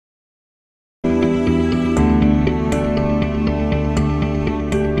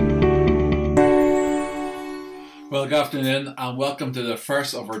Well, good afternoon and welcome to the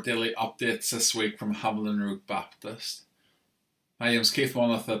first of our daily updates this week from Hamilton Road Baptist. My name is Keith, one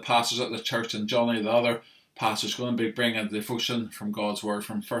of the pastors at the church, and Johnny, the other pastor, is going to be bringing a devotion from God's Word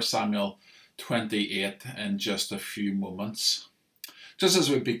from 1 Samuel 28 in just a few moments. Just as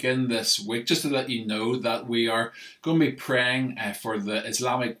we begin this week, just to let you know that we are going to be praying for the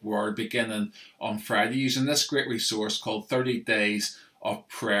Islamic world beginning on Friday using this great resource called 30 Days of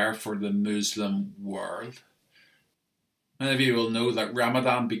Prayer for the Muslim World. Many of you will know that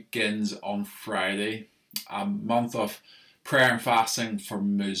Ramadan begins on Friday, a month of prayer and fasting for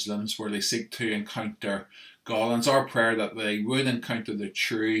Muslims where they seek to encounter God. And it's our prayer that they would encounter the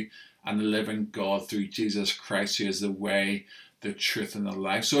true and the living God through Jesus Christ, who is the way, the truth and the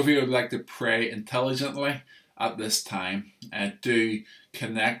life. So if you would like to pray intelligently at this time, do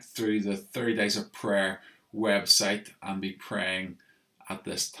connect through the 30 Days of Prayer website and be praying at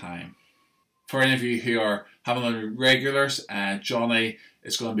this time. For any of you who are Hamilton regulars, Johnny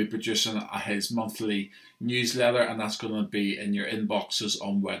is going to be producing his monthly newsletter, and that's going to be in your inboxes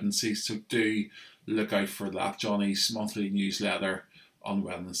on Wednesday. So do look out for that, Johnny's monthly newsletter on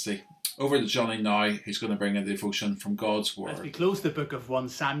Wednesday. Over to Johnny now, who's going to bring a devotion from God's Word. As we close the book of 1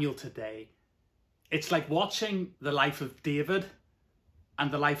 Samuel today, it's like watching the life of David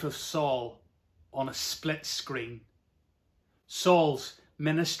and the life of Saul on a split screen. Saul's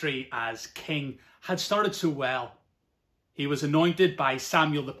ministry as king had started so well. He was anointed by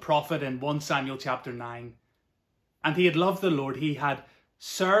Samuel the prophet in 1 Samuel chapter 9. And he had loved the Lord, he had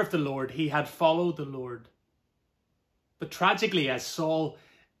served the Lord, he had followed the Lord. But tragically, as Saul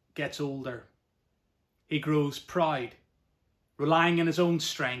gets older, he grows proud, relying on his own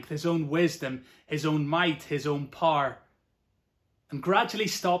strength, his own wisdom, his own might, his own power, and gradually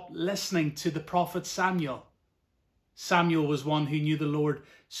stopped listening to the prophet Samuel. Samuel was one who knew the Lord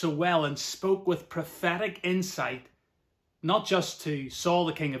so well and spoke with prophetic insight, not just to Saul,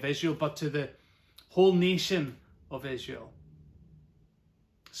 the king of Israel, but to the whole nation of Israel.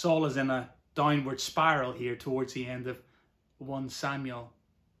 Saul is in a downward spiral here towards the end of 1 Samuel.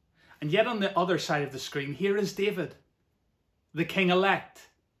 And yet on the other side of the screen, here is David, the king-elect,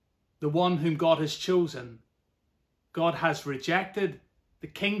 the one whom God has chosen. God has rejected the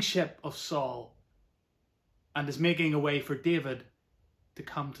kingship of Saul and is making a way for David to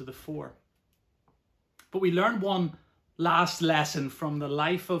come to the fore. But we learn one last lesson from the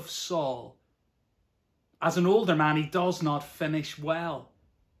life of Saul. As an older man, he does not finish well.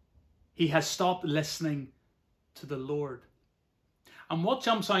 He has stopped listening to the Lord. And what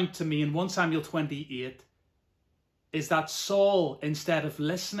jumps out to me in 1 Samuel 28 is that Saul, instead of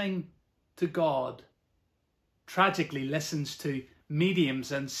listening to God, tragically listens to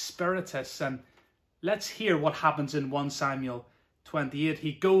mediums and spiritists. And let's hear what happens in 1 Samuel 28.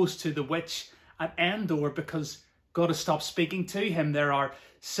 He goes to the witch at Endor because God has stopped speaking to him. There are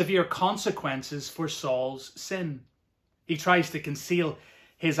severe consequences for Saul's sin. He tries to conceal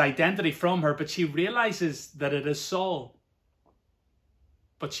his identity from her, but she realizes that it is Saul.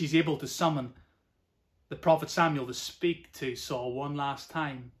 But she's able to summon the prophet Samuel to speak to Saul one last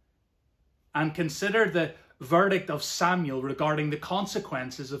time and consider the verdict of Samuel regarding the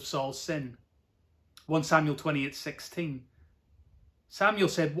consequences of Saul's sin. 1 Samuel 28:16. Samuel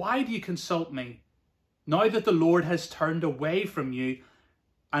said, "Why do you consult me, now that the Lord has turned away from you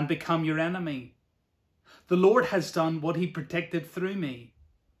and become your enemy? The Lord has done what he predicted through me.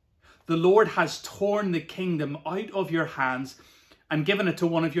 The Lord has torn the kingdom out of your hands and given it to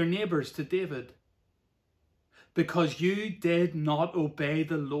one of your neighbors, to David. Because you did not obey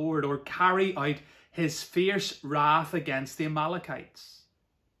the Lord or carry out his fierce wrath against the Amalekites.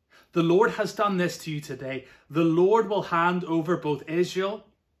 The Lord has done this to you today. The Lord will hand over both Israel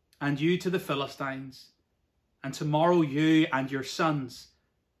and you to the Philistines. And tomorrow you and your sons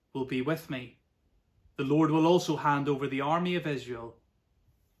will be with me. The Lord will also hand over the army of Israel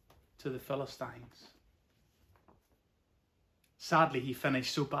to the Philistines." Sadly, he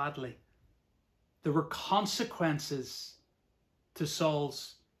finished so badly. There were consequences to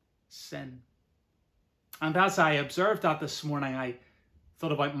Saul's sin. And as I observed that this morning, I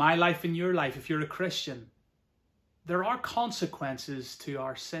thought about my life and your life. If you're a Christian, there are consequences to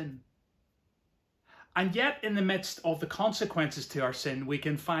our sin. And yet, in the midst of the consequences to our sin, we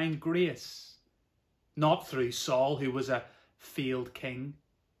can find grace. Not through Saul, who was a failed king.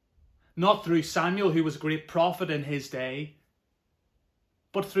 Not through Samuel, who was a great prophet in his day.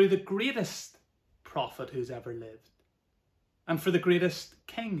 But through the greatest prophet who's ever lived. And for the greatest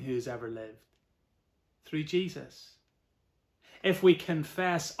king who's ever lived. Through Jesus. If we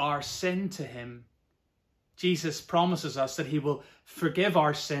confess our sin to him, Jesus promises us that he will forgive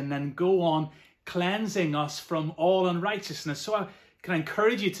our sin and go on cleansing us from all unrighteousness. So can I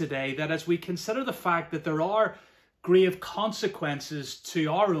encourage you today that as we consider the fact that there are grave consequences to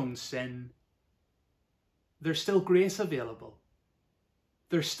our own sin, there's still grace available.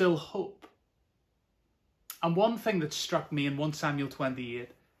 There's still hope. And one thing that struck me in 1 Samuel 28,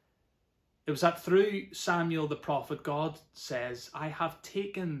 it was that through Samuel the prophet, God says, I have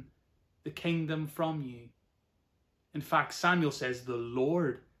taken the kingdom from you. In fact, Samuel says, the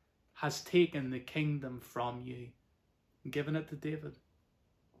Lord has taken the kingdom from you and given it to David.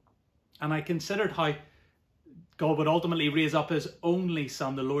 And I considered how God would ultimately raise up his only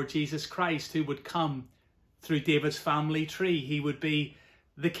son, the Lord Jesus Christ, who would come through David's family tree. He would be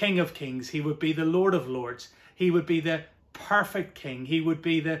the King of Kings. He would be the Lord of Lords. He would be the perfect King. He would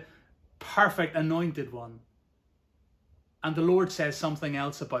be the perfect anointed one. And the Lord says something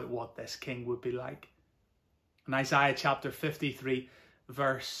else about what this King would be like. In Isaiah chapter 53,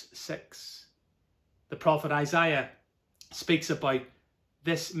 verse 6, the prophet Isaiah speaks about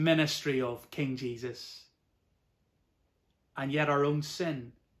this ministry of King Jesus, and yet our own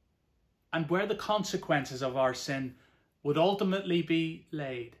sin, and where the consequences of our sin would ultimately be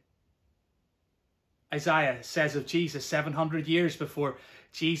laid. Isaiah says of Jesus 700 years before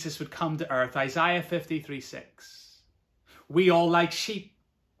Jesus would come to earth, Isaiah 53:6, we all like sheep,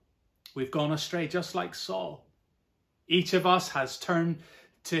 we've gone astray just like Saul. Each of us has turned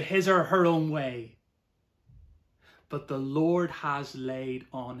to his or her own way. But the Lord has laid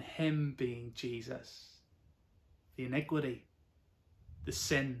on him, being Jesus, the iniquity, the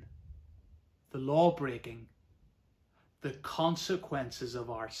sin, the law breaking, the consequences of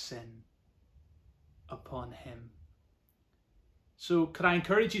our sin upon him. So could I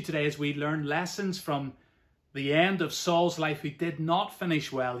encourage you today as we learn lessons from the end of Saul's life, who did not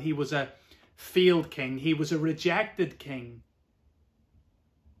finish well. He was a failed king. He was a rejected king.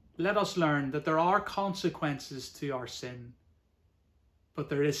 Let us learn that there are consequences to our sin, but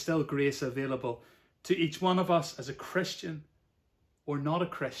there is still grace available to each one of us as a Christian or not a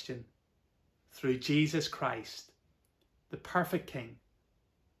Christian through Jesus Christ, the perfect King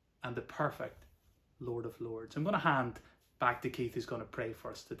and the perfect Lord of Lords. I'm going to hand back to Keith, who's going to pray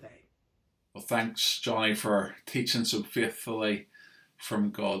for us today. Well, thanks, Johnny, for teaching so faithfully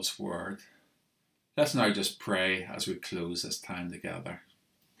from God's Word. Let's now just pray as we close this time together.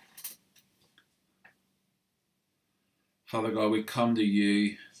 Father God, we come to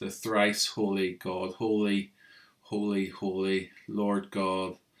you, the thrice holy God, holy, holy, holy, Lord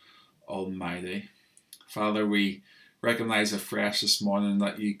God Almighty. Father, we recognize afresh this morning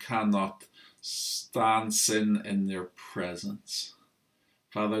that you cannot stand sin in your presence.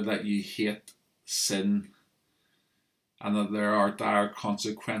 Father, that you hate sin and that there are dire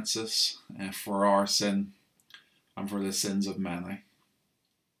consequences for our sin and for the sins of many.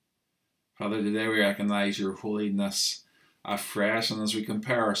 Father, today we recognize your holiness afresh, and as we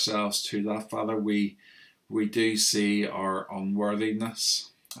compare ourselves to that, Father, we do see our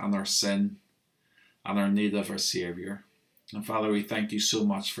unworthiness and our sin and our need of our Saviour. And Father, we thank you so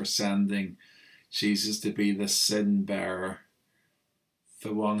much for sending Jesus to be the sin bearer,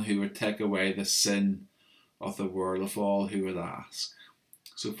 the one who would take away the sin of the world, of all who would ask.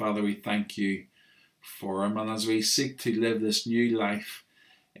 So Father, we thank you for him, and as we seek to live this new life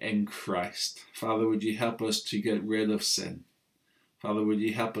in Christ, Father, would you help us to get rid of sin? Father, would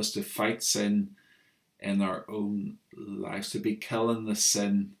you help us to fight sin in our own lives, to be killing the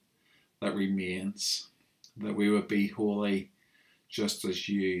sin that remains, that we would be holy just as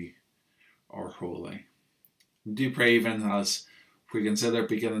you are holy. We do pray, even as we consider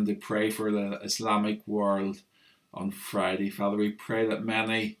beginning to pray for the Islamic world on Friday, Father, we pray that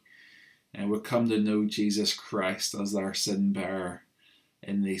many would come to know Jesus Christ as their sin bearer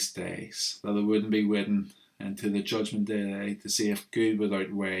in these days, that they wouldn't be waiting into the judgment day to see if good would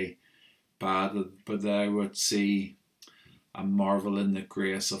outweigh bad, but they would see and marvel in the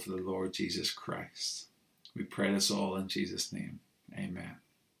grace of the Lord Jesus Christ. We pray this all in Jesus' name. Amen.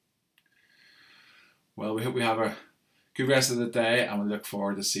 Well, we hope we have a good rest of the day, and we look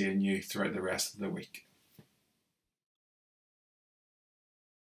forward to seeing you throughout the rest of the week.